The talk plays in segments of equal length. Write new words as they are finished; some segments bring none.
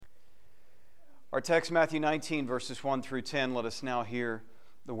Our text, Matthew 19, verses 1 through 10. Let us now hear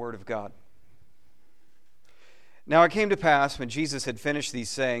the word of God. Now it came to pass, when Jesus had finished these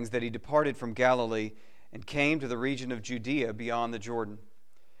sayings, that he departed from Galilee and came to the region of Judea beyond the Jordan.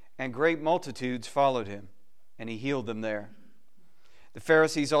 And great multitudes followed him, and he healed them there. The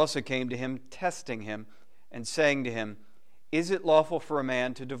Pharisees also came to him, testing him, and saying to him, "Is it lawful for a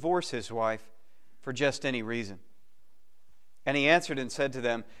man to divorce his wife for just any reason?" And he answered and said to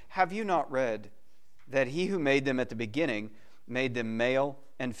them, "Have you not read that he who made them at the beginning made them male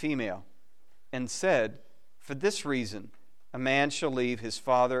and female, and said, 'For this reason a man shall leave his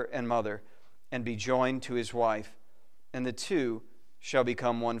father and mother and be joined to his wife, and the two shall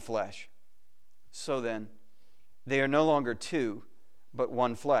become one flesh'? So then, they are no longer two, but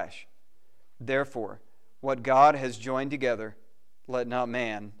one flesh. Therefore, what God has joined together, let not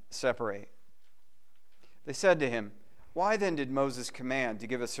man separate." They said to him, "Why then did Moses command to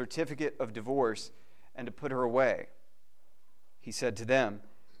give a certificate of divorce and to put her away?" He said to them,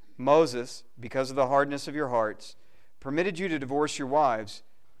 "Moses, because of the hardness of your hearts, permitted you to divorce your wives,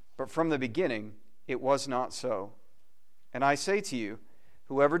 but from the beginning it was not so. And I say to you,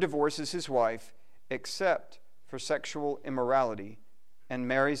 whoever divorces his wife, except for sexual immorality, and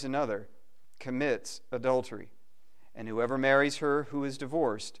marries another, commits adultery. And whoever marries her who is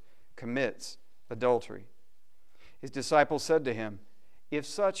divorced commits adultery." His disciples said to him, "If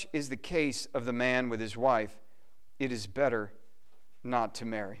such is the case of the man with his wife, it is better not to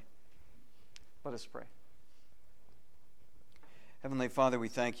marry." Let us pray. Heavenly Father, we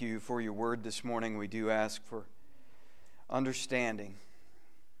thank you for your word this morning. We do ask for understanding.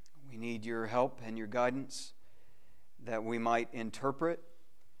 We need your help and your guidance that we might interpret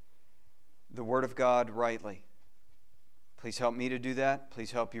the word of God rightly. Please help me to do that.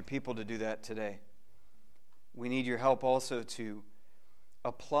 Please help your people to do that today. We need your help also to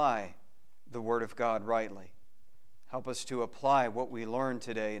apply the word of God rightly. Help us to apply what we learned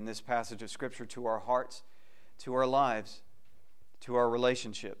today in this passage of Scripture to our hearts, to our lives, to our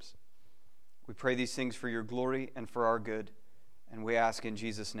relationships. We pray these things for your glory and for our good, and we ask in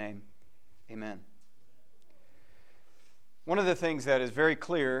Jesus' name, amen. One of the things that is very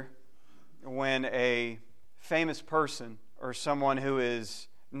clear when a famous person or someone who is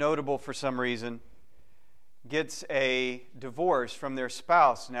notable for some reason gets a divorce from their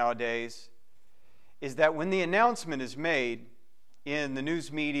spouse nowadays is that when the announcement is made in the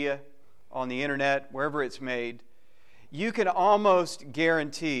news media, on the internet, wherever it's made, you can almost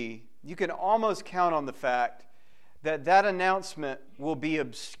guarantee, you can almost count on the fact that that announcement will be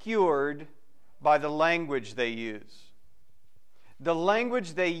obscured by the language they use. The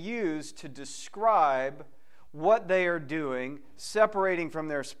language they use to describe what they are doing, separating from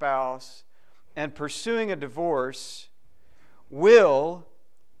their spouse and pursuing a divorce, will,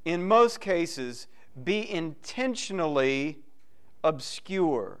 in most cases, be intentionally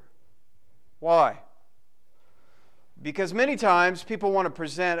obscure. Why? Because many times people want to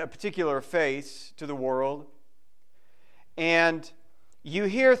present a particular face to the world, and you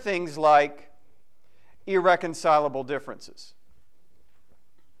hear things like irreconcilable differences.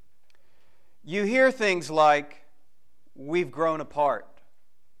 You hear things like, "We've grown apart."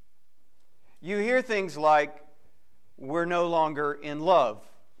 You hear things like, "We're no longer in love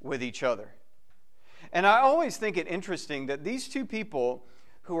with each other." And I always think it interesting that these two people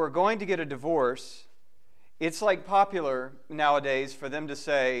who are going to get a divorce, it's like popular nowadays for them to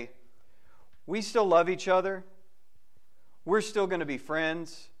say, "We still love each other. We're still going to be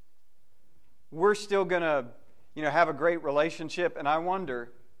friends. We're still going to, have a great relationship." And I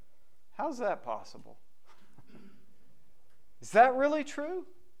wonder, how's that possible? Is that really true?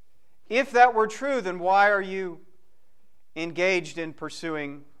 If that were true, then why are you engaged in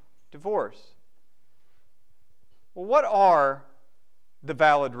pursuing divorce? Well, what are the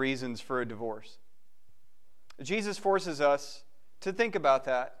valid reasons for a divorce? Jesus forces us to think about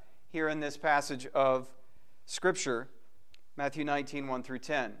that here in this passage of Scripture, Matthew 19, 1 through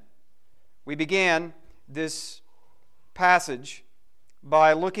 10. We began this passage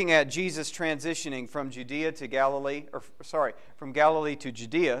by looking at Jesus transitioning from Judea to Galilee, from Galilee to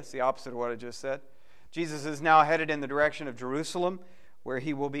Judea. It's the opposite of what I just said. Jesus is now headed in the direction of Jerusalem, where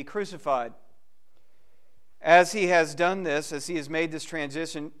he will be crucified. As he has done this, as he has made this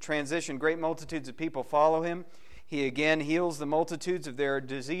transition, great multitudes of people follow him. He again heals the multitudes of their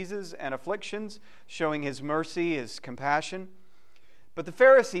diseases and afflictions, showing his mercy, his compassion. But the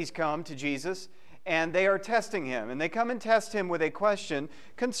Pharisees come to Jesus, and they are testing him. And they come and test him with a question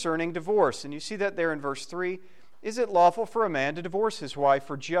concerning divorce. And you see that there in verse 3. Is it lawful for a man to divorce his wife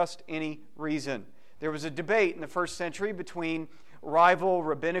for just any reason? There was a debate in the first century between rival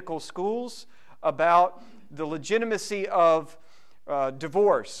rabbinical schools about the legitimacy of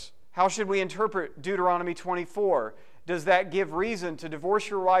divorce. How should we interpret Deuteronomy 24? Does that give reason to divorce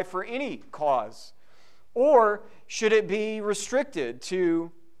your wife for any cause? Or should it be restricted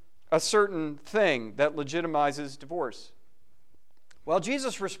to a certain thing that legitimizes divorce? Well,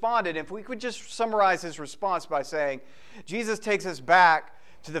 Jesus responded, if we could just summarize his response by saying, Jesus takes us back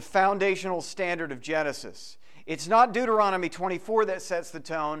to the foundational standard of Genesis. It's not Deuteronomy 24 that sets the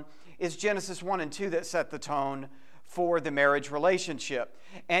tone, it's Genesis 1 and 2 that set the tone for the marriage relationship.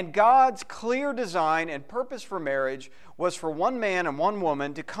 And God's clear design and purpose for marriage was for one man and one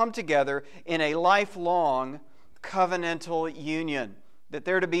woman to come together in a lifelong covenantal union, that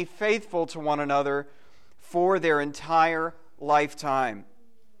they're to be faithful to one another for their entire lifetime.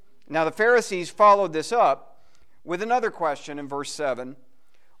 Now the Pharisees followed this up with another question in verse 7.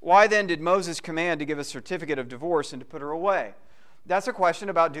 Why then did Moses command to give a certificate of divorce and to put her away? That's a question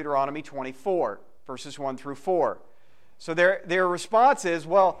about Deuteronomy 24, verses 1 through 4. So their response is,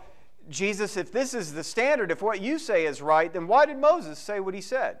 well, Jesus, if this is the standard, if what you say is right, then why did Moses say what he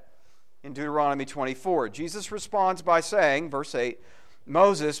said in Deuteronomy 24? Jesus responds by saying, verse 8,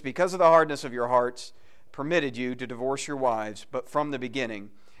 Moses, because of the hardness of your hearts, permitted you to divorce your wives, but from the beginning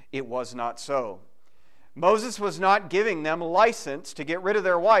it was not so. Moses was not giving them license to get rid of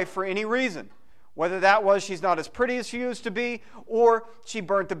their wife for any reason, whether that was she's not as pretty as she used to be, or she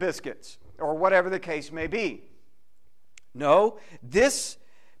burnt the biscuits, or whatever the case may be. No, this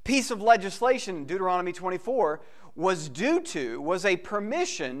piece of legislation in Deuteronomy 24 was a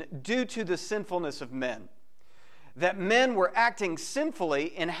permission due to the sinfulness of men. That men were acting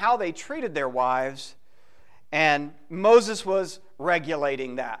sinfully in how they treated their wives, and Moses was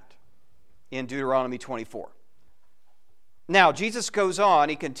regulating that in Deuteronomy 24. Now, Jesus goes on,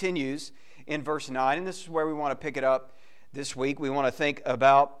 he continues in verse 9, and this is where we want to pick it up this week. We want to think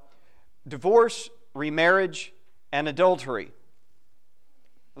about divorce, remarriage, and adultery.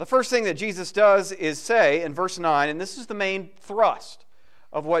 The first thing that Jesus does is say in verse 9, and this is the main thrust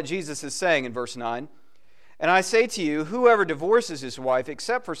of what Jesus is saying in verse 9, and I say to you, whoever divorces his wife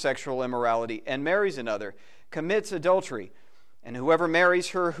except for sexual immorality and marries another commits adultery, and whoever marries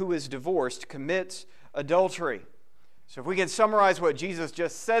her who is divorced commits adultery. So if we can summarize what Jesus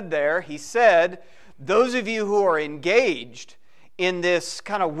just said there, he said, those of you who are engaged in this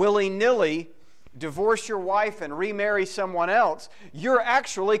kind of willy-nilly divorce your wife and remarry someone else, you're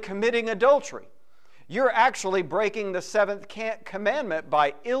actually committing adultery. You're actually breaking the seventh commandment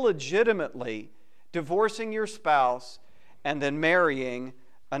by illegitimately divorcing your spouse and then marrying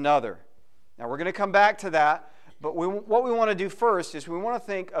another. Now we're going to come back to that, but what we want to do first is we want to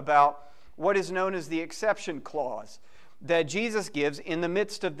think about what is known as the exception clause that Jesus gives in the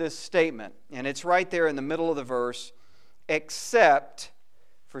midst of this statement. And it's right there in the middle of the verse, except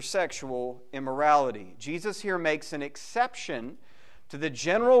for sexual immorality. Jesus here makes an exception to the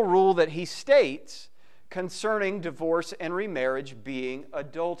general rule that he states concerning divorce and remarriage being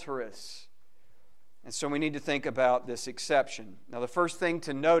adulterous. And so we need to think about this exception. Now, the first thing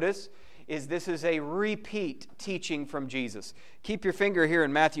to notice is this is a repeat teaching from Jesus. Keep your finger here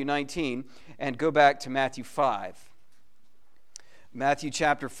in Matthew 19 and go back to Matthew 5. Matthew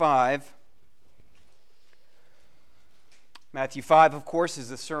chapter 5. Matthew 5, of course, is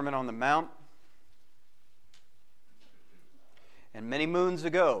the Sermon on the Mount. And many moons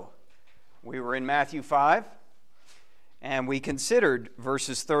ago, we were in Matthew 5, and we considered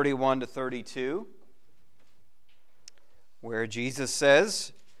verses 31 to 32, where Jesus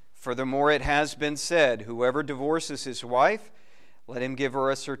says, furthermore, it has been said, whoever divorces his wife, let him give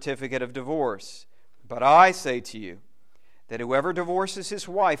her a certificate of divorce. But I say to you, that whoever divorces his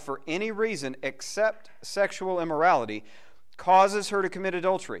wife for any reason except sexual immorality causes her to commit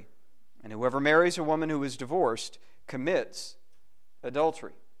adultery. And whoever marries a woman who is divorced commits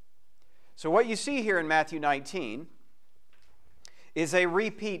adultery. So what you see here in Matthew 19 is a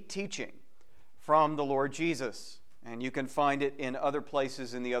repeat teaching from the Lord Jesus. And you can find it in other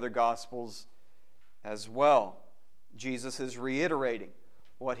places in the other Gospels as well. Jesus is reiterating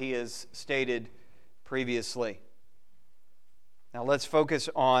what he has stated previously. Now let's focus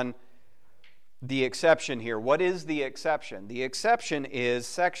on the exception here. What is the exception? The exception is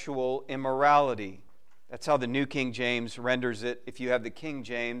sexual immorality. That's how the New King James renders it. If you have the King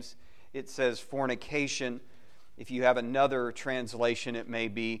James, it says fornication. If you have another translation, it may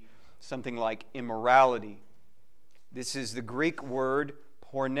be something like immorality. This is the Greek word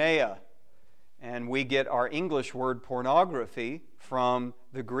porneia, and we get our English word pornography from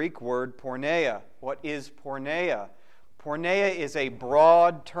the Greek word porneia. What is porneia? Porneia is a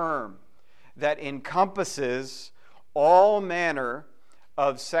broad term that encompasses all manner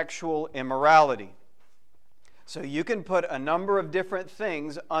of sexual immorality. So you can put a number of different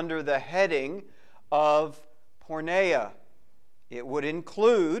things under the heading of porneia. It would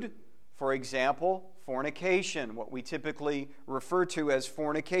include, for example, fornication, what we typically refer to as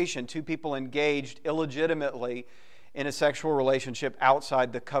fornication, two people engaged illegitimately in a sexual relationship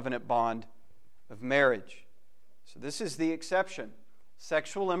outside the covenant bond of marriage. So this is the exception.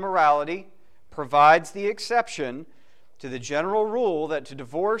 Sexual immorality provides the exception to the general rule that to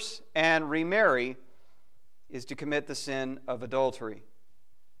divorce and remarry is to commit the sin of adultery.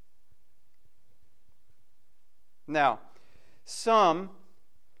 Now, some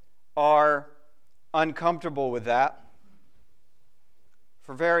are uncomfortable with that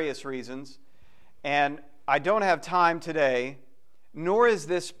for various reasons, and I don't have time today, nor is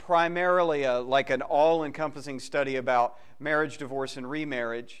this primarily like an all-encompassing study about marriage, divorce, and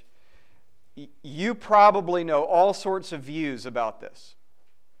remarriage. You probably know all sorts of views about this.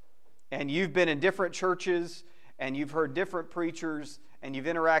 And you've been in different churches, and you've heard different preachers, and you've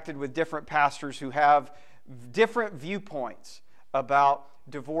interacted with different pastors who have different viewpoints about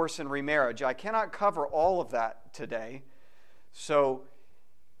divorce and remarriage. I cannot cover all of that today. So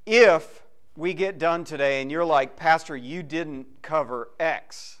if we get done today and you're like, Pastor, you didn't cover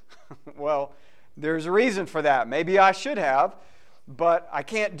X, well, there's a reason for that. Maybe I should have, but I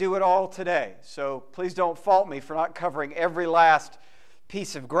can't do it all today. So please don't fault me for not covering every last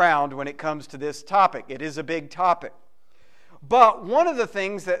piece of ground when it comes to this topic. It is a big topic. But one of the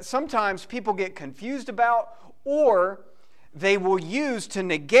things that sometimes people get confused about, or they will use to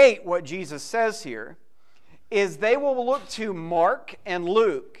negate what Jesus says here, is they will look to Mark and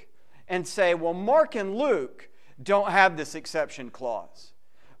Luke and say, well, Mark and Luke don't have this exception clause,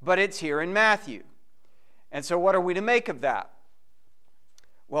 but it's here in Matthew. And so what are we to make of that?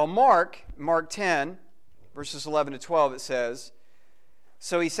 Well, Mark 10, verses 11 to 12, it says,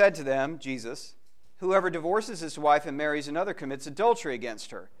 "So he said to them," Jesus, "whoever divorces his wife and marries another commits adultery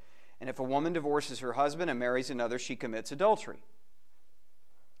against her. And if a woman divorces her husband and marries another, she commits adultery."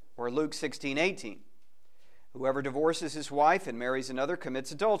 Or Luke 16:18, "Whoever divorces his wife and marries another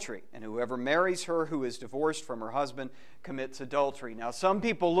commits adultery. And whoever marries her who is divorced from her husband commits adultery." Now, some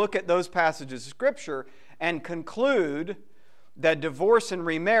people look at those passages of Scripture and conclude that divorce and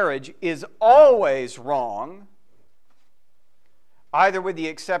remarriage is always wrong, either with the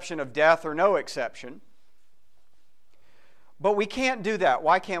exception of death or no exception. But we can't do that.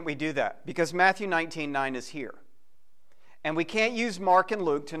 Why can't we do that? Because Matthew 19:9 is here. And we can't use Mark and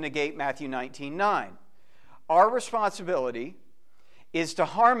Luke to negate Matthew 19:9. Our responsibility is to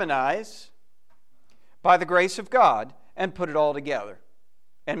harmonize by the grace of God and put it all together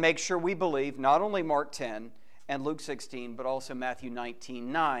and make sure we believe not only Mark 10 and Luke 16, but also Matthew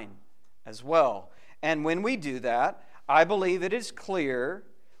 19:9 as well. And when we do that, I believe it is clear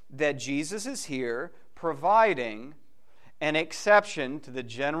that Jesus is here providing an exception to the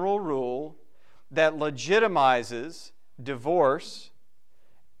general rule that legitimizes divorce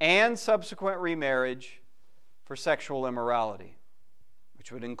and subsequent remarriage for sexual immorality,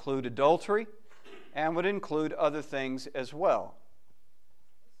 which would include adultery and would include other things as well.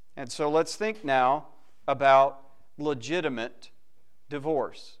 And so let's think now about legitimate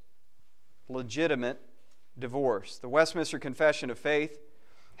divorce. Legitimate divorce. The Westminster Confession of Faith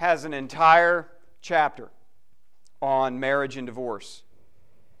has an entire chapter on marriage and divorce.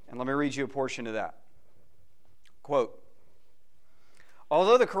 And let me read you a portion of that. Quote,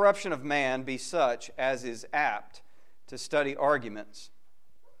 "Although the corruption of man be such as is apt to study arguments,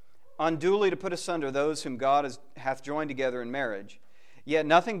 unduly to put asunder those whom God hath joined together in marriage, yet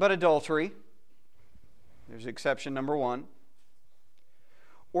nothing but adultery," there's exception number 1,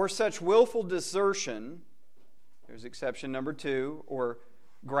 "or such willful desertion," there's exception number 2, or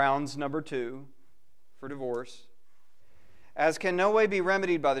grounds number 2 for divorce, "as can no way be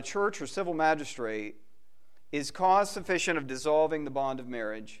remedied by the church or civil magistrate, is cause sufficient of dissolving the bond of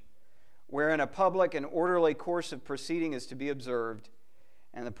marriage, wherein a public and orderly course of proceeding is to be observed,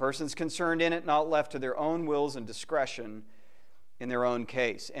 and the persons concerned in it not left to their own wills and discretion in their own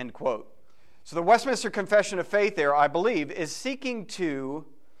case." End quote. So the Westminster Confession of Faith there, I believe, is seeking to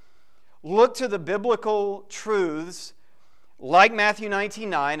look to the biblical truths like Matthew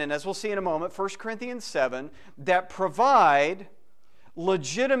 19:9, and as we'll see in a moment, 1 Corinthians 7, that provide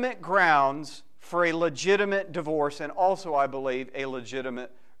legitimate grounds for a legitimate divorce and also, I believe, a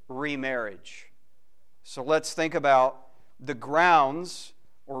legitimate remarriage. So let's think about the grounds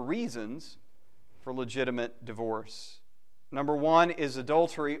or reasons for legitimate divorce. Number 1 is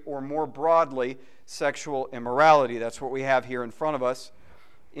adultery, or more broadly, sexual immorality. That's what we have here in front of us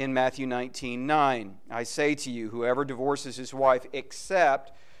in Matthew 19:9. I say to you, whoever divorces his wife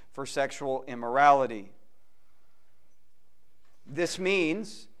except for sexual immorality. This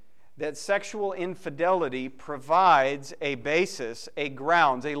means that sexual infidelity provides a basis, a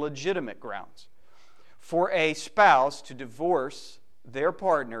grounds, a legitimate grounds for a spouse to divorce their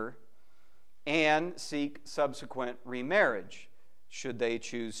partner and seek subsequent remarriage, should they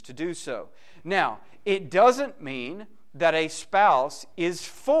choose to do so. Now, it doesn't mean that a spouse is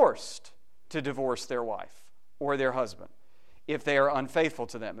forced to divorce their wife or their husband if they are unfaithful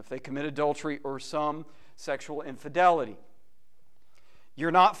to them, if they commit adultery or some sexual infidelity.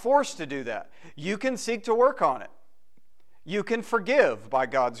 You're not forced to do that. You can seek to work on it. You can forgive by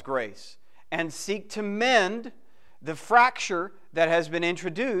God's grace and seek to mend the fracture that has been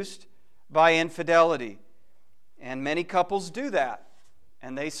introduced by infidelity. And many couples do that,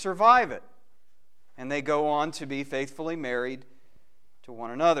 and they survive it, and they go on to be faithfully married to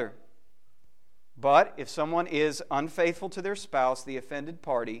one another. But if someone is unfaithful to their spouse, the offended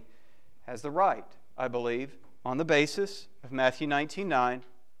party has the right, I believe, on the basis of Matthew 19:9,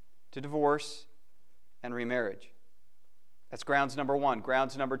 to divorce and remarriage. That's grounds number one.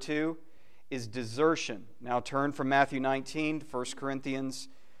 Grounds number two is desertion. Now turn from Matthew 19 to 1 Corinthians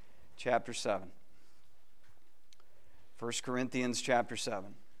chapter 7. 1 Corinthians chapter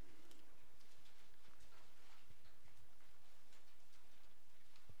 7.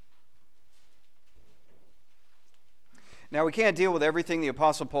 Now we can't deal with everything the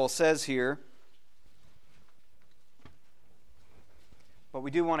Apostle Paul says here, but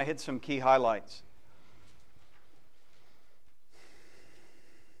we do want to hit some key highlights.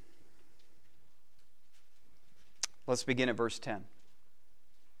 Let's begin at verse 10.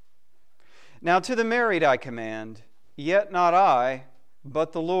 Now to the married I command, yet not I,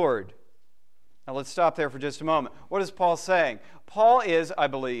 but the Lord. Now let's stop there for just a moment. What is Paul saying? Paul is, I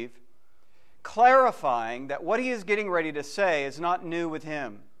believe, clarifying that what he is getting ready to say is not new with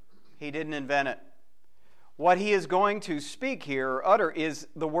him. He didn't invent it. What he is going to speak here or utter is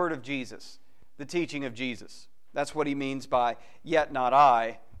the word of Jesus, the teaching of Jesus. That's what he means by, yet not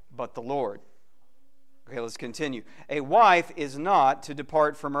I, but the Lord. Okay, let's continue. A wife is not to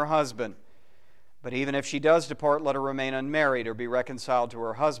depart from her husband, but even if she does depart, let her remain unmarried or be reconciled to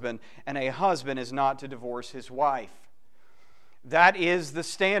her husband, and a husband is not to divorce his wife. That is the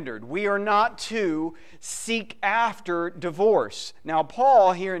standard. We are not to seek after divorce. Now,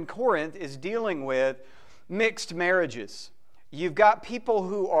 Paul here in Corinth is dealing with mixed marriages. You've got people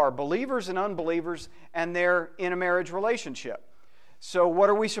who are believers and unbelievers, and they're in a marriage relationship. So what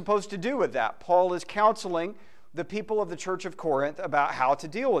are we supposed to do with that? Paul is counseling the people of the church of Corinth about how to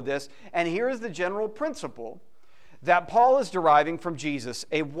deal with this. And here is the general principle that Paul is deriving from Jesus.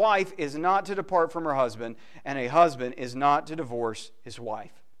 A wife is not to depart from her husband, and a husband is not to divorce his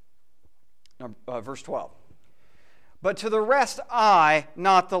wife. Verse 12. But to the rest I,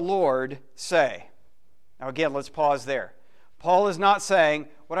 not the Lord, say. Now again, let's pause there. Paul is not saying,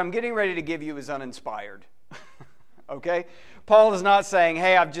 what I'm getting ready to give you is uninspired. Okay? Paul is not saying,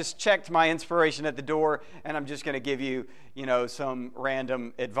 hey, I've just checked my inspiration at the door and I'm just going to give you, some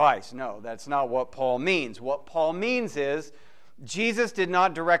random advice. No, that's not what Paul means. What Paul means is Jesus did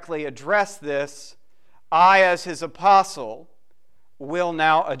not directly address this. I, as his apostle, will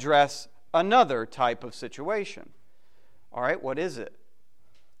now address another type of situation. All right, what is it?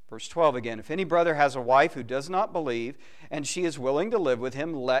 Verse 12 again. If any brother has a wife who does not believe and she is willing to live with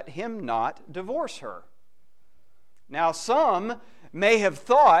him, let him not divorce her. Now, some may have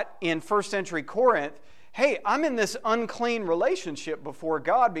thought in first century Corinth, hey, I'm in this unclean relationship before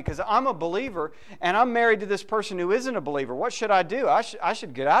God because I'm a believer and I'm married to this person who isn't a believer. What should I do? I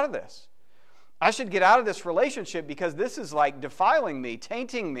should get out of this. I should get out of this relationship because this is like defiling me,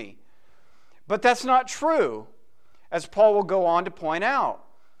 tainting me. But that's not true, as Paul will go on to point out.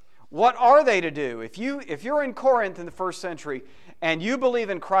 What are they to do? If you're in Corinth in the first century and you believe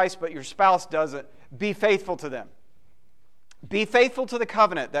in Christ but your spouse doesn't, be faithful to them. Be faithful to the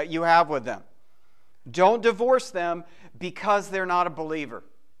covenant that you have with them. Don't divorce them because they're not a believer.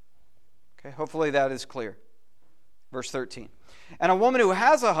 Okay, hopefully that is clear. Verse 13. And a woman who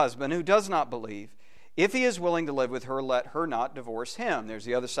has a husband who does not believe, if he is willing to live with her, let her not divorce him. There's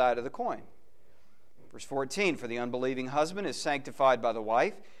the other side of the coin. Verse 14. For the unbelieving husband is sanctified by the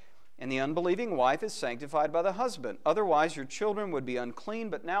wife, and the unbelieving wife is sanctified by the husband. Otherwise your children would be unclean,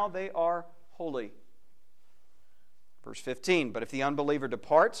 but now they are holy. Verse 15, but if the unbeliever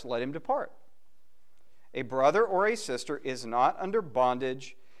departs, let him depart. A brother or a sister is not under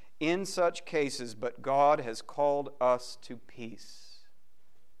bondage in such cases, but God has called us to peace.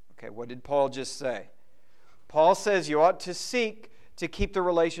 Okay, what did Paul just say? Paul says you ought to seek to keep the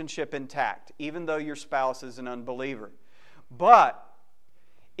relationship intact, even though your spouse is an unbeliever. But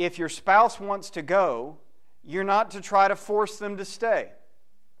if your spouse wants to go, you're not to try to force them to stay.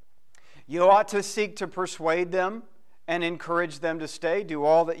 You ought to seek to persuade them and encourage them to stay. Do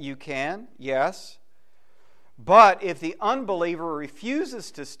all that you can, yes. But if the unbeliever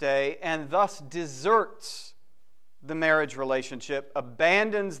refuses to stay and thus deserts the marriage relationship,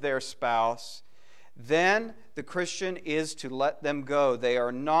 abandons their spouse, then the Christian is to let them go. They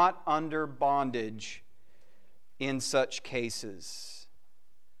are not under bondage in such cases.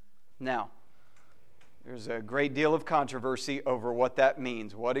 Now, there's a great deal of controversy over what that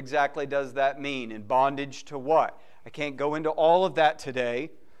means. What exactly does that mean? In bondage to what? I can't go into all of that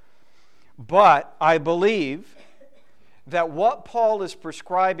today, but I believe that what Paul is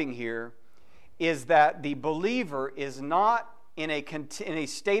prescribing here is that the believer is not in a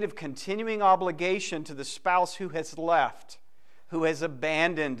state of continuing obligation to the spouse who has left, who has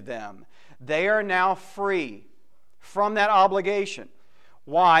abandoned them. They are now free from that obligation.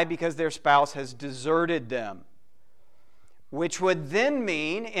 Why? Because their spouse has deserted them. Which would then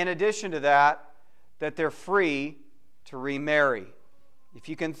mean, in addition to that, that they're free to remarry. If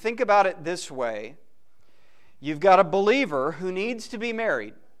you can think about it this way, you've got a believer who needs to be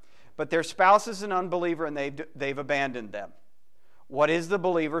married, but their spouse is an unbeliever and they've abandoned them. What is the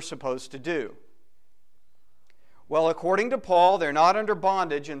believer supposed to do? Well, according to Paul, they're not under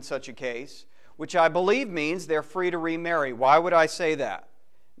bondage in such a case, which I believe means they're free to remarry. Why would I say that?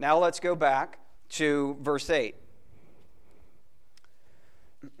 Now let's go back to verse 8.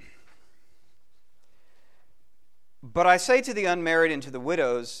 But I say to the unmarried and to the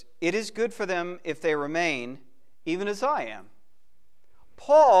widows, it is good for them if they remain, even as I am.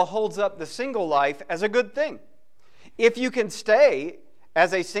 Paul holds up the single life as a good thing. If you can stay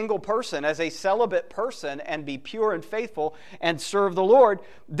as a single person, as a celibate person, and be pure and faithful and serve the Lord,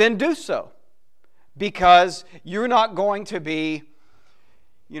 then do so. Because you're not going to be,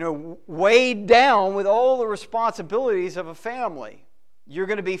 weighed down with all the responsibilities of a family. You're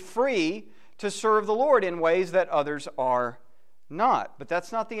going to be free to serve the Lord in ways that others are not. But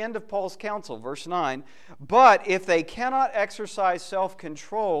that's not the end of Paul's counsel. Verse 9, but if they cannot exercise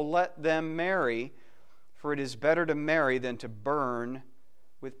self-control, let them marry, for it is better to marry than to burn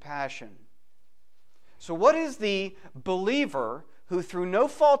with passion. So what is the believer who through no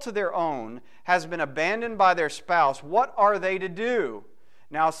fault of their own has been abandoned by their spouse? What are they to do?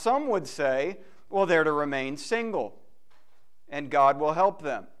 Now some would say, well, they're to remain single, and God will help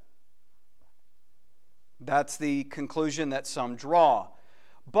them. That's the conclusion that some draw.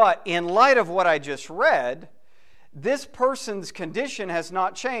 But in light of what I just read, this person's condition has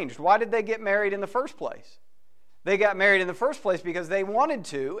not changed. Why did they get married in the first place? They got married in the first place because they wanted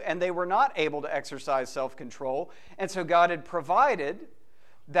to, and they were not able to exercise self-control. And so God had provided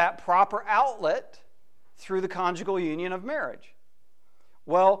that proper outlet through the conjugal union of marriage.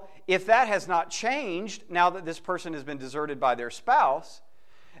 Well, if that has not changed, now that this person has been deserted by their spouse,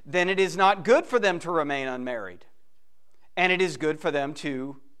 then it is not good for them to remain unmarried. And it is good for them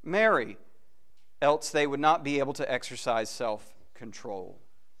to marry, else they would not be able to exercise self-control.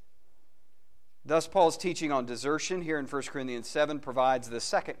 Thus, Paul's teaching on desertion here in 1 Corinthians 7 provides the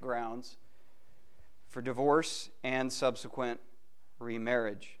second grounds for divorce and subsequent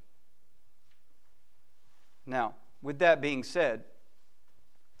remarriage. Now, with that being said,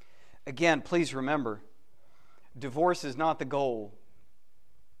 again, please remember, divorce is not the goal.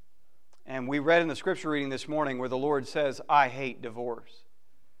 And we read in the scripture reading this morning where the Lord says, I hate divorce.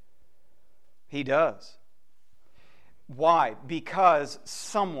 He does. Why? Because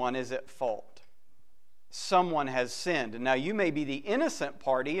someone is at fault. Someone has sinned. Now, you may be the innocent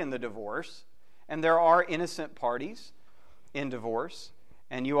party in the divorce, and there are innocent parties in divorce,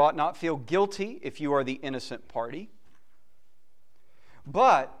 and you ought not feel guilty if you are the innocent party.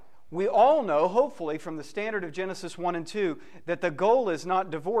 But we all know, hopefully, from the standard of Genesis 1 and 2, that the goal is not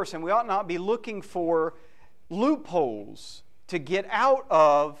divorce, and we ought not be looking for loopholes to get out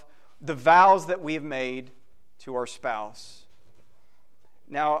of the vows that we have made to our spouse.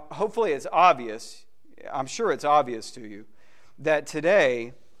 Now, hopefully it's obvious, I'm sure it's obvious to you, that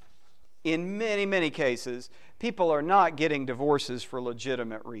today, in many, many cases, people are not getting divorces for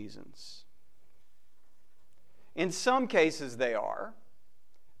legitimate reasons. In some cases they are.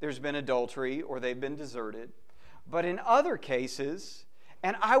 There's been adultery or they've been deserted. But in other cases,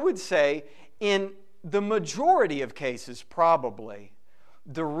 and I would say in the majority of cases probably,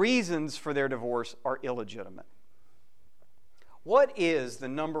 the reasons for their divorce are illegitimate. What is the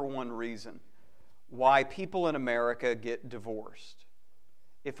number one reason why people in America get divorced?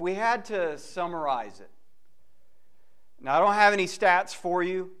 If we had to summarize it, Now, I don't have any stats for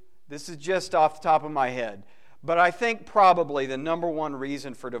you. This is just off the top of my head. But I think probably the number one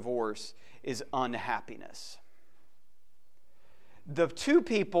reason for divorce is unhappiness. The two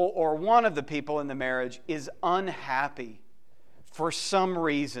people or one of the people in the marriage is unhappy for some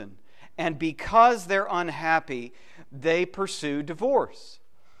reason. And because they're unhappy, they pursue divorce.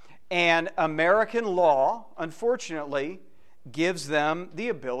 And American law, unfortunately, gives them the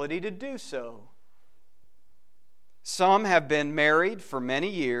ability to do so. Some have been married for many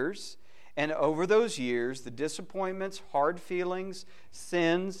years, and over those years, the disappointments, hard feelings,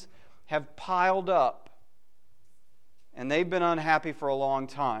 sins have piled up. And they've been unhappy for a long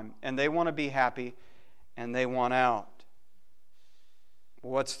time, and they want to be happy, and they want out.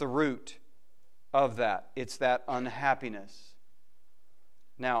 What's the root of that? It's that unhappiness.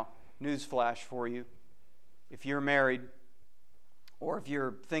 Now, newsflash for you. If you're married, or if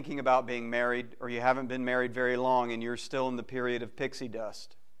you're thinking about being married, or you haven't been married very long and you're still in the period of pixie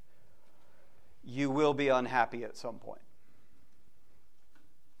dust, you will be unhappy at some point.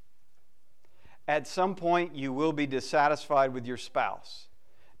 At some point, you will be dissatisfied with your spouse.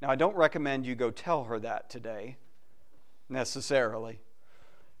 Now, I don't recommend you go tell her that today, necessarily,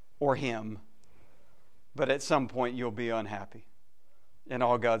 or him, but at some point, you'll be unhappy. And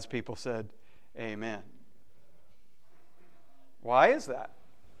all God's people said, amen. Why is that?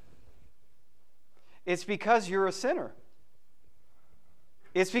 It's because you're a sinner.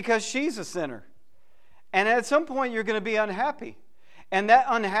 It's because she's a sinner. And at some point, you're going to be unhappy. And that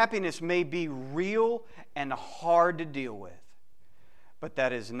unhappiness may be real and hard to deal with. But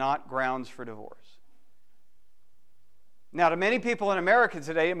that is not grounds for divorce. Now, to many people in America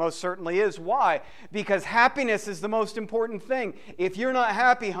today, it most certainly is. Why? Because happiness is the most important thing. If you're not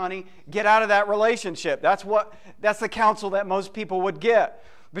happy, honey, get out of that relationship. That's the counsel that most people would get.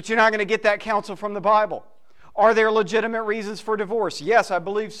 But you're not going to get that counsel from the Bible. Are there legitimate reasons for divorce? Yes, I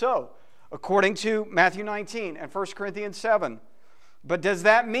believe so, according to Matthew 19 and 1 Corinthians 7. But does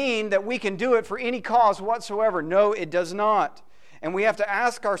that mean that we can do it for any cause whatsoever? No, it does not. And we have to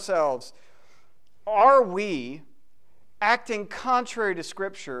ask ourselves, are we acting contrary to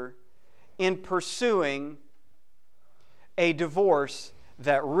Scripture in pursuing a divorce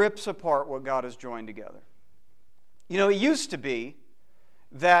that rips apart what God has joined together? You know, it used to be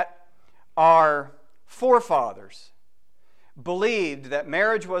that our forefathers believed that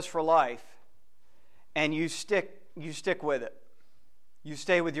marriage was for life, and you stick with it. You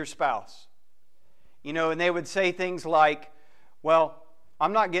stay with your spouse. You know, and they would say things like, well,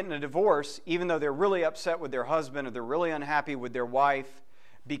 I'm not getting a divorce, even though they're really upset with their husband or they're really unhappy with their wife,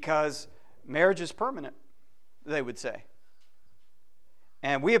 because marriage is permanent, they would say.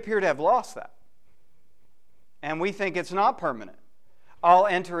 And we appear to have lost that. And we think it's not permanent. I'll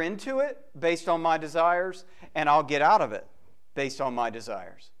enter into it based on my desires, and I'll get out of it based on my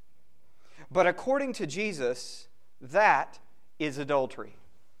desires. But according to Jesus, that is adultery.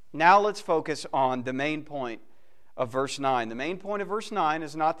 Now let's focus on the main point of verse 9. The main point of verse 9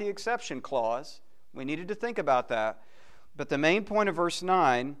 is not the exception clause. We needed to think about that. But the main point of verse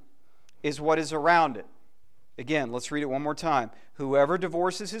 9 is what is around it. Again, let's read it one more time. Whoever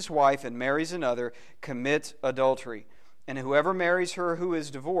divorces his wife and marries another commits adultery. And whoever marries her who is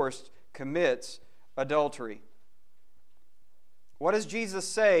divorced commits adultery. What does Jesus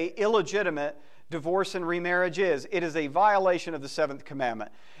say illegitimate divorce and remarriage is? It is a violation of the seventh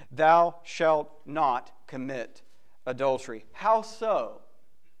commandment. Thou shalt not commit adultery. How so?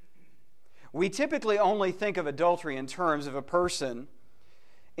 We typically only think of adultery in terms of a person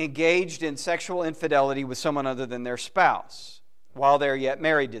engaged in sexual infidelity with someone other than their spouse while they're yet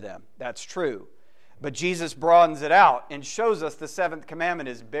married to them. That's true. But Jesus broadens it out and shows us the seventh commandment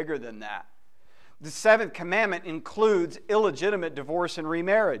is bigger than that. The seventh commandment includes illegitimate divorce and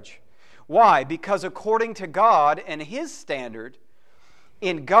remarriage. Why? Because according to God and His standard,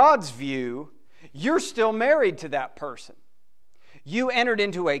 in God's view, you're still married to that person. You entered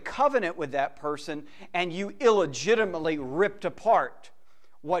into a covenant with that person and you illegitimately ripped apart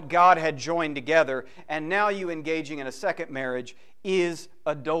what God had joined together, and now you engaging in a second marriage is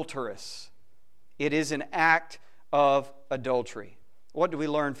adulterous. It is an act of adultery. What do we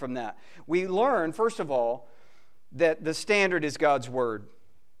learn from that? We learn, first of all, that the standard is God's Word.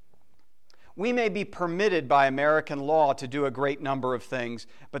 We may be permitted by American law to do a great number of things,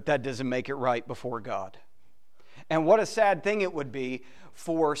 but that doesn't make it right before God. And what a sad thing it would be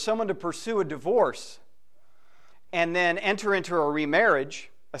for someone to pursue a divorce and then enter into a remarriage,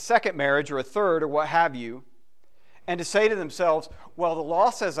 a second marriage or a third or what have you, and to say to themselves, well, the law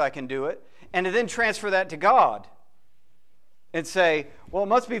says I can do it, and to then transfer that to God and say, well, it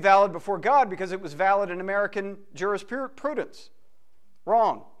must be valid before God because it was valid in American jurisprudence.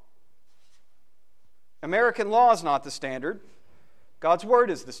 Wrong. American law is not the standard. God's Word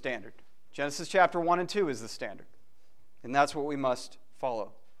is the standard. Genesis chapter 1 and 2 is the standard. And that's what we must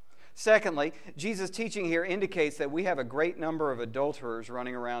follow. Secondly, Jesus' teaching here indicates that we have a great number of adulterers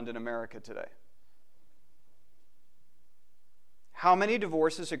running around in America today. How many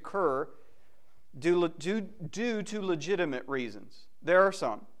divorces occur due to legitimate reasons? There are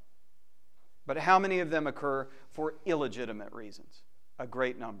some. But how many of them occur for illegitimate reasons? A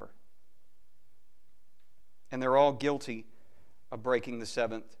great number. And they're all guilty of breaking the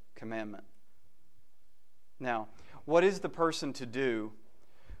seventh commandment. Now, what is the person to do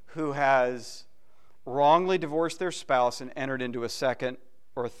who has wrongly divorced their spouse and entered into a second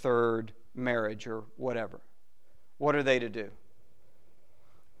or third marriage or whatever? What are they to do?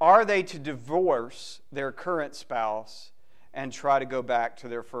 Are they to divorce their current spouse and try to go back to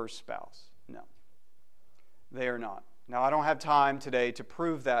their first spouse? No, they are not. Now, I don't have time today to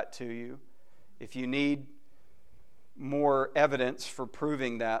prove that to you. If you need more evidence for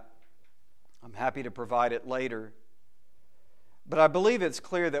proving that, I'm happy to provide it later. But I believe it's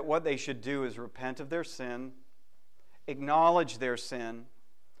clear that what they should do is repent of their sin, acknowledge their sin,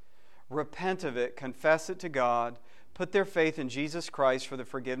 repent of it, confess it to God, put their faith in Jesus Christ for the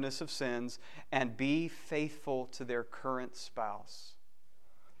forgiveness of sins, and be faithful to their current spouse.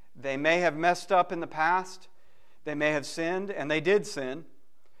 They may have messed up in the past. They may have sinned, and they did sin.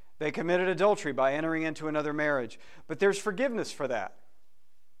 They committed adultery by entering into another marriage. But there's forgiveness for that.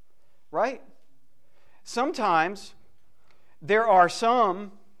 Right? Sometimes there are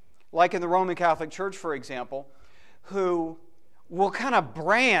some, like in the Roman Catholic Church, for example, who will kind of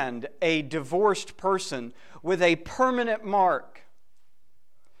brand a divorced person with a permanent mark.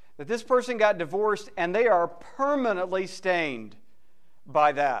 That this person got divorced and they are permanently stained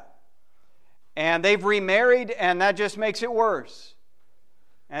by that. And they've remarried and that just makes it worse.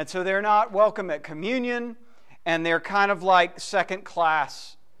 And so they're not welcome at communion and they're kind of like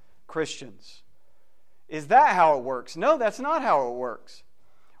second-class Christians. Is that how it works? No, that's not how it works.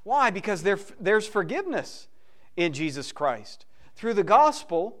 Why? Because there's forgiveness in Jesus Christ. Through the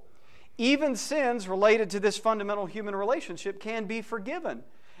gospel, even sins related to this fundamental human relationship can be forgiven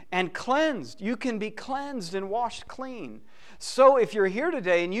and cleansed. You can be cleansed and washed clean. So if you're here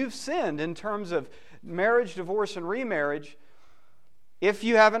today and you've sinned in terms of marriage, divorce, and remarriage, if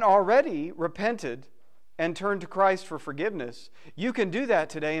you haven't already repented and turned to Christ for forgiveness, you can do that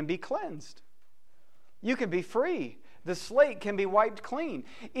today and be cleansed. You can be free. The slate can be wiped clean.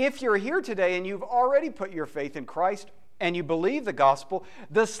 If you're here today and you've already put your faith in Christ and you believe the gospel,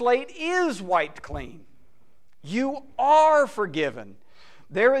 the slate is wiped clean. You are forgiven.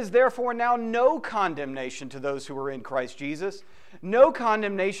 There is therefore now no condemnation to those who are in Christ Jesus. No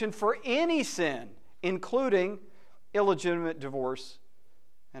condemnation for any sin, including illegitimate divorce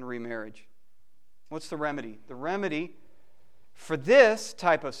and remarriage. What's the remedy? The remedy for this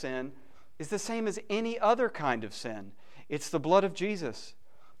type of sin is the same as any other kind of sin. It's the blood of Jesus.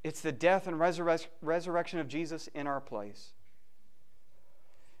 It's the death and resurrection of Jesus in our place.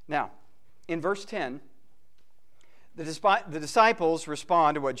 Now, in verse 10, the disciples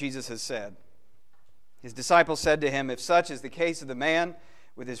respond to what Jesus has said. His disciples said to him, "If such is the case of the man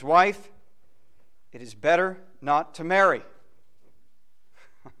with his wife, it is better not to marry."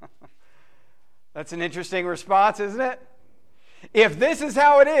 That's an interesting response, isn't it? If this is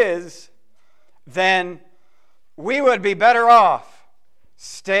how it is, then we would be better off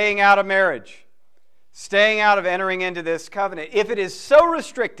staying out of marriage, staying out of entering into this covenant. If it is so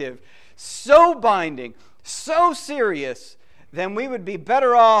restrictive, so binding, so serious, then we would be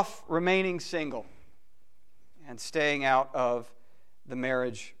better off remaining single and staying out of the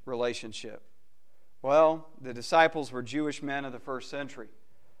marriage relationship. Well, the disciples were Jewish men of the first century.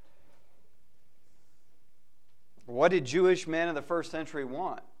 What did Jewish men of the first century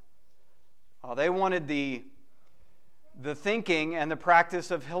want? They wanted the thinking and the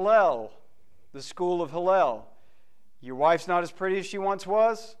practice of Hillel, the school of Hillel. Your wife's not as pretty as she once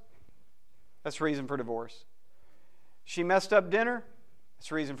was? That's reason for divorce. She messed up dinner?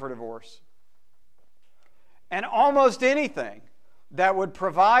 That's reason for divorce. And almost anything that would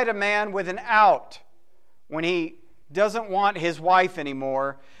provide a man with an out when he doesn't want his wife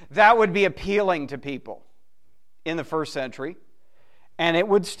anymore, that would be appealing to people in the first century, and it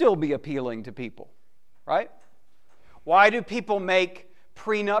would still be appealing to people, right? Why do people make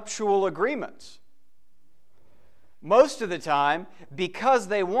prenuptial agreements? Most of the time, because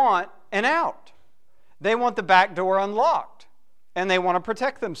they want an out. They want the back door unlocked, and they want to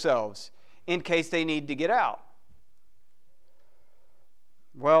protect themselves in case they need to get out.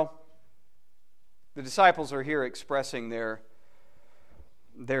 Well, the disciples are here expressing their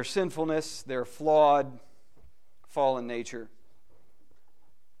sinfulness, their flawed, fallen nature.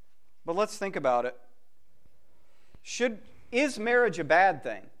 But let's think about it. Is marriage a bad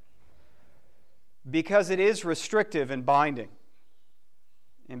thing? Because it is restrictive and binding.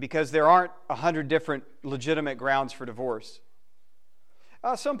 And because there aren't 100 different legitimate grounds for divorce.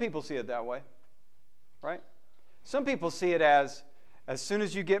 Some people see it that way, right? Some people see it as soon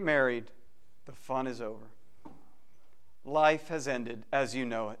as you get married, the fun is over. Life has ended as you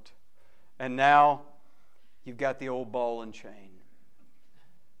know it. And now you've got the old ball and chain.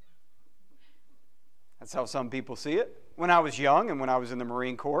 That's how some people see it. When I was young and when I was in the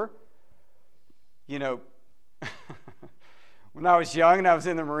Marine Corps, when I was young and I was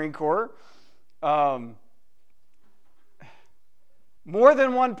in the Marine Corps, more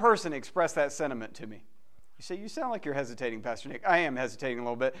than one person expressed that sentiment to me. You say, you sound like you're hesitating, Pastor Nick. I am hesitating a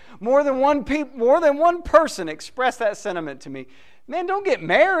little bit. More than one person expressed that sentiment to me. Man, don't get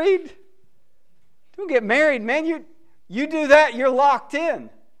married. Don't get married, man. You do that, you're locked in.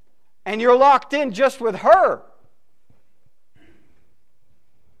 And you're locked in just with her.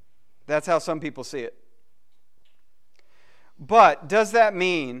 That's how some people see it. But does that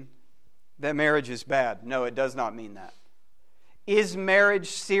mean that marriage is bad? No, it does not mean that. Is marriage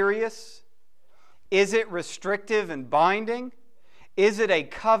serious? Is it restrictive and binding? Is it a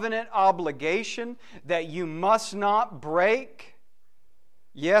covenant obligation that you must not break?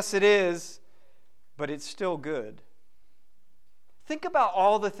 Yes, it is, but it's still good. Think about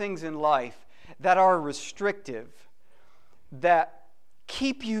all the things in life that are restrictive, that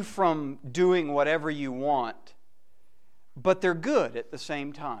keep you from doing whatever you want, but they're good at the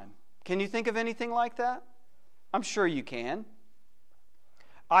same time. Can you think of anything like that? I'm sure you can.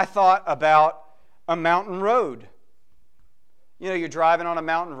 I thought about a mountain road. You're driving on a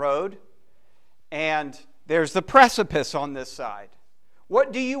mountain road, and there's the precipice on this side.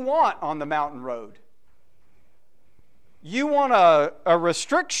 What do you want on the mountain road? You want a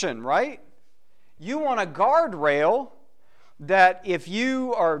restriction, right? You want a guardrail that if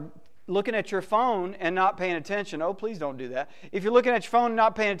you are looking at your phone and not paying attention, oh, please don't do that. If you're looking at your phone and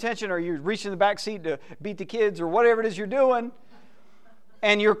not paying attention, or you're reaching the back seat to beat the kids or whatever it is you're doing,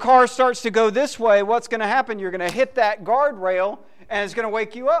 and your car starts to go this way, what's going to happen? You're going to hit that guardrail, and it's going to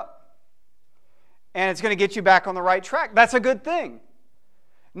wake you up. And it's going to get you back on the right track. That's a good thing.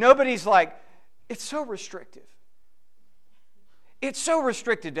 Nobody's like, it's so restrictive. It's so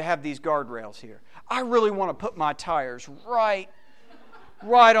restricted to have these guardrails here. I really want to put my tires right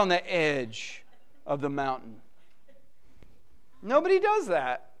on the edge of the mountain. Nobody does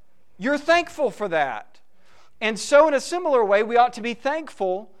that. You're thankful for that. And so in a similar way, we ought to be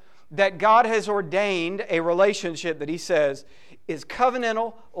thankful that God has ordained a relationship that He says is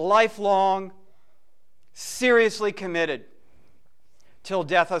covenantal, lifelong, seriously committed, till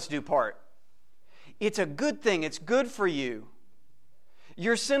death us do part. It's a good thing. It's good for you.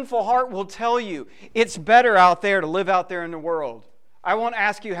 Your sinful heart will tell you it's better out there to live out there in the world. I won't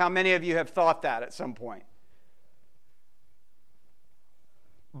ask you how many of you have thought that at some point.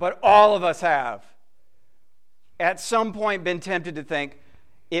 But all of us have at some point been tempted to think,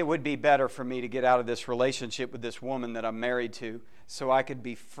 it would be better for me to get out of this relationship with this woman that I'm married to so I could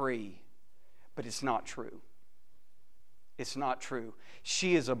be free. But it's not true. It's not true.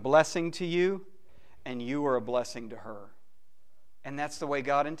 She is a blessing to you, and you are a blessing to her. And that's the way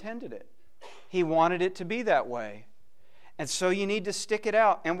God intended it. He wanted it to be that way. And so you need to stick it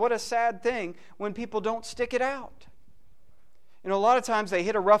out. And what a sad thing when people don't stick it out. A lot of times they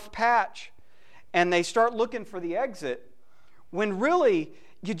hit a rough patch and they start looking for the exit when really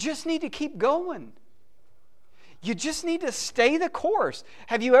you just need to keep going. You just need to stay the course.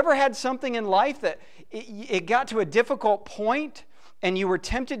 Have you ever had something in life that it got to a difficult point and you were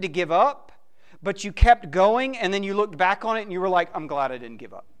tempted to give up, but you kept going, and then you looked back on it and you were like, I'm glad I didn't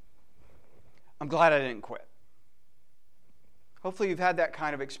give up. I'm glad I didn't quit. Hopefully you've had that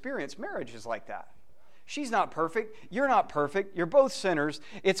kind of experience. Marriage is like that. She's not perfect. You're not perfect. You're both sinners.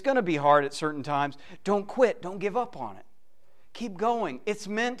 It's going to be hard at certain times. Don't quit. Don't give up on it. Keep going. It's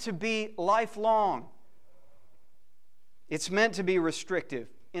meant to be lifelong. It's meant to be restrictive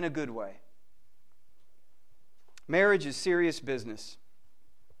in a good way. Marriage is serious business.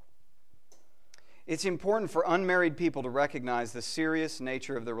 It's important for unmarried people to recognize the serious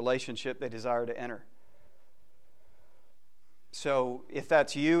nature of the relationship they desire to enter. So if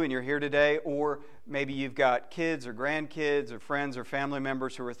that's you and you're here today, or maybe you've got kids or grandkids or friends or family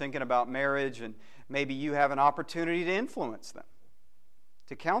members who are thinking about marriage, and maybe you have an opportunity to influence them,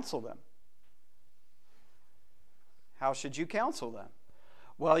 to counsel them. How should you counsel them?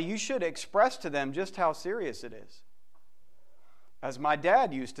 Well, you should express to them just how serious it is. As my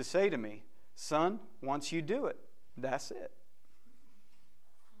dad used to say to me, son, once you do it, that's it.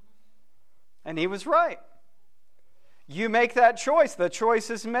 And he was right. You make that choice. The choice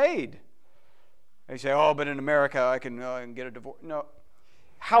is made. They say, oh, but in America I can get a divorce. No.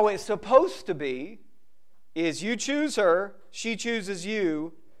 How it's supposed to be is you choose her, she chooses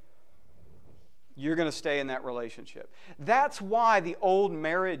you, you're going to stay in that relationship. That's why the old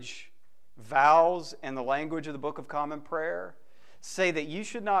marriage vows and the language of the Book of Common Prayer say that you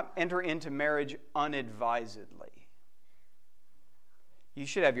should not enter into marriage unadvisedly. You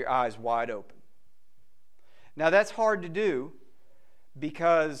should have your eyes wide open. Now that's hard to do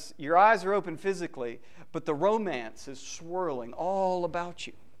because your eyes are open physically, but the romance is swirling all about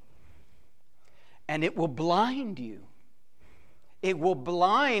you. And it will blind you. It will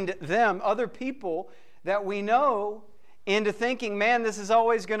blind them, other people that we know, into thinking, man, this is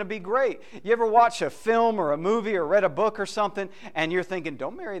always going to be great. You ever watch a film or a movie or read a book or something, and you're thinking,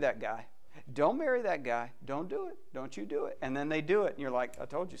 don't marry that guy. Don't marry that guy. Don't do it. Don't you do it. And then they do it, and you're like, I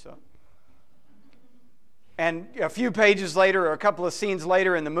told you so. And a few pages later or a couple of scenes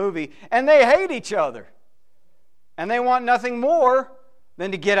later in the movie, and they hate each other. And they want nothing more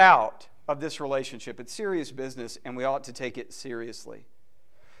than to get out of this relationship. It's serious business, and we ought to take it seriously.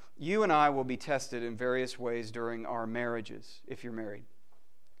 You and I will be tested in various ways during our marriages, if you're married.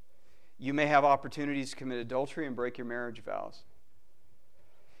 You may have opportunities to commit adultery and break your marriage vows.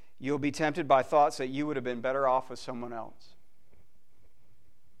 You'll be tempted by thoughts that you would have been better off with someone else.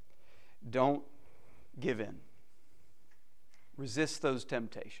 Don't give in. Resist those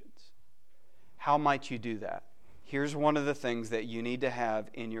temptations. How might you do that? Here's one of the things that you need to have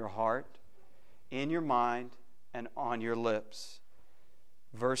in your heart, in your mind, and on your lips.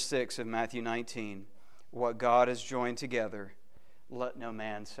 Verse 6 of Matthew 19, what God has joined together, let no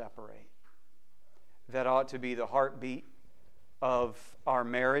man separate. That ought to be the heartbeat of our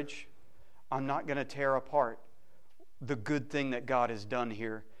marriage. I'm not going to tear apart the good thing that God has done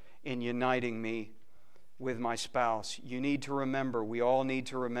here in uniting me with my spouse. You need to remember, we all need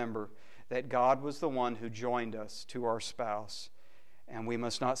to remember, that God was the one who joined us to our spouse, and we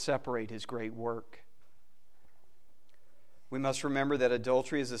must not separate His great work. We must remember that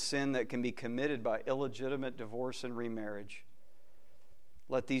adultery is a sin that can be committed by illegitimate divorce and remarriage.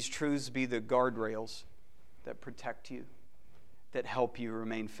 Let these truths be the guardrails that protect you, that help you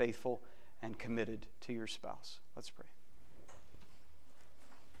remain faithful and committed to your spouse. Let's pray.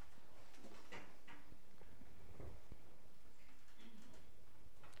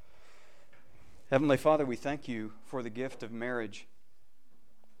 Heavenly Father, we thank you for the gift of marriage.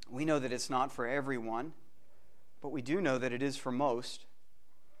 We know that it's not for everyone, but we do know that it is for most,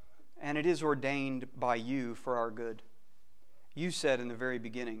 and it is ordained by you for our good. You said in the very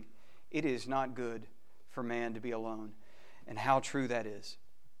beginning, it is not good for man to be alone, and how true that is.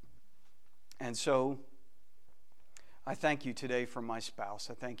 And so, I thank you today for my spouse.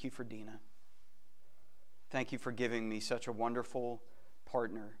 I thank you for Dina. Thank you for giving me such a wonderful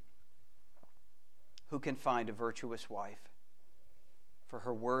partner who can find a virtuous wife, for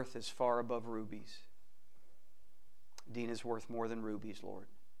her worth is far above rubies. Dina's worth more than rubies, Lord,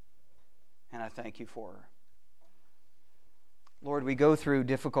 and I thank you for her. Lord, we go through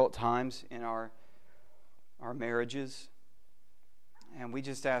difficult times in our marriages, and we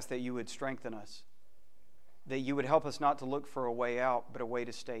just ask that you would strengthen us, that you would help us not to look for a way out, but a way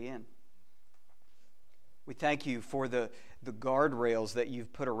to stay in. We thank you for the guardrails that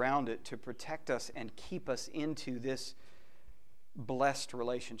you've put around it to protect us and keep us into this blessed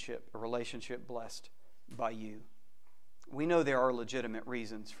relationship, a relationship blessed by you. We know there are legitimate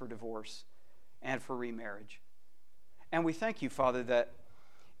reasons for divorce and for remarriage. And we thank you, Father, that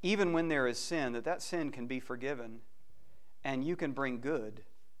even when there is sin, that sin can be forgiven and you can bring good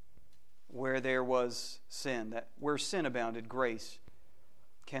where there was sin, that where sin abounded, grace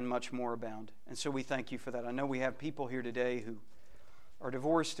can much more abound. And so we thank you for that. I know we have people here today who are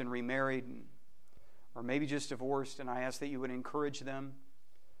divorced and remarried, or maybe just divorced, and I ask that you would encourage them,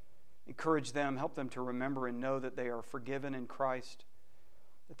 help them to remember and know that they are forgiven in Christ,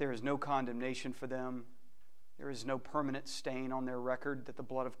 that there is no condemnation for them, there is no permanent stain on their record that the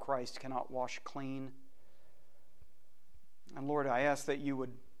blood of Christ cannot wash clean. And Lord, I ask that you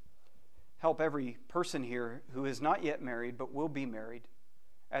would help every person here who is not yet married but will be married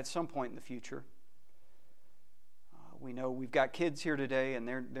at some point in the future. We know we've got kids here today, and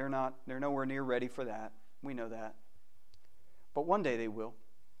they're nowhere near ready for that. We know that. But one day they will.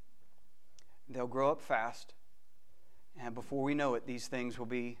 They'll grow up fast, and before we know it, these things will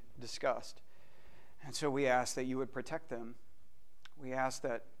be discussed. And so we ask that you would protect them. We ask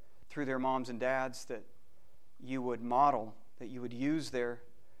that through their moms and dads that you would model, that you would use their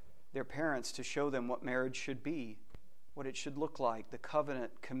parents to show them what marriage should be, what it should look like, the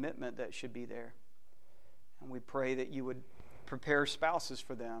covenant commitment that should be there. And we pray that you would prepare spouses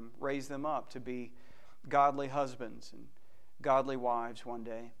for them, raise them up to be godly husbands and godly wives one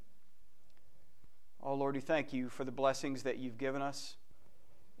day. Oh Lord, we thank you for the blessings that you've given us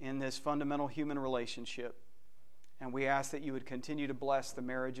in this fundamental human relationship. And we ask that you would continue to bless the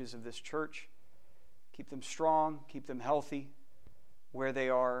marriages of this church. Keep them strong, keep them healthy. Where they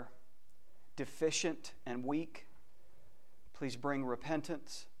are deficient and weak, please bring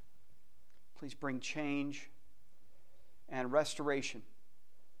repentance. Please bring change and restoration,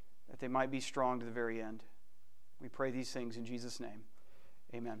 that they might be strong to the very end. We pray these things in Jesus' name.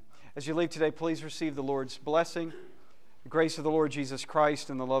 Amen. As you leave today, please receive the Lord's blessing. The grace of the Lord Jesus Christ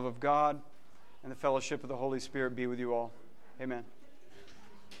and the love of God and the fellowship of the Holy Spirit be with you all. Amen.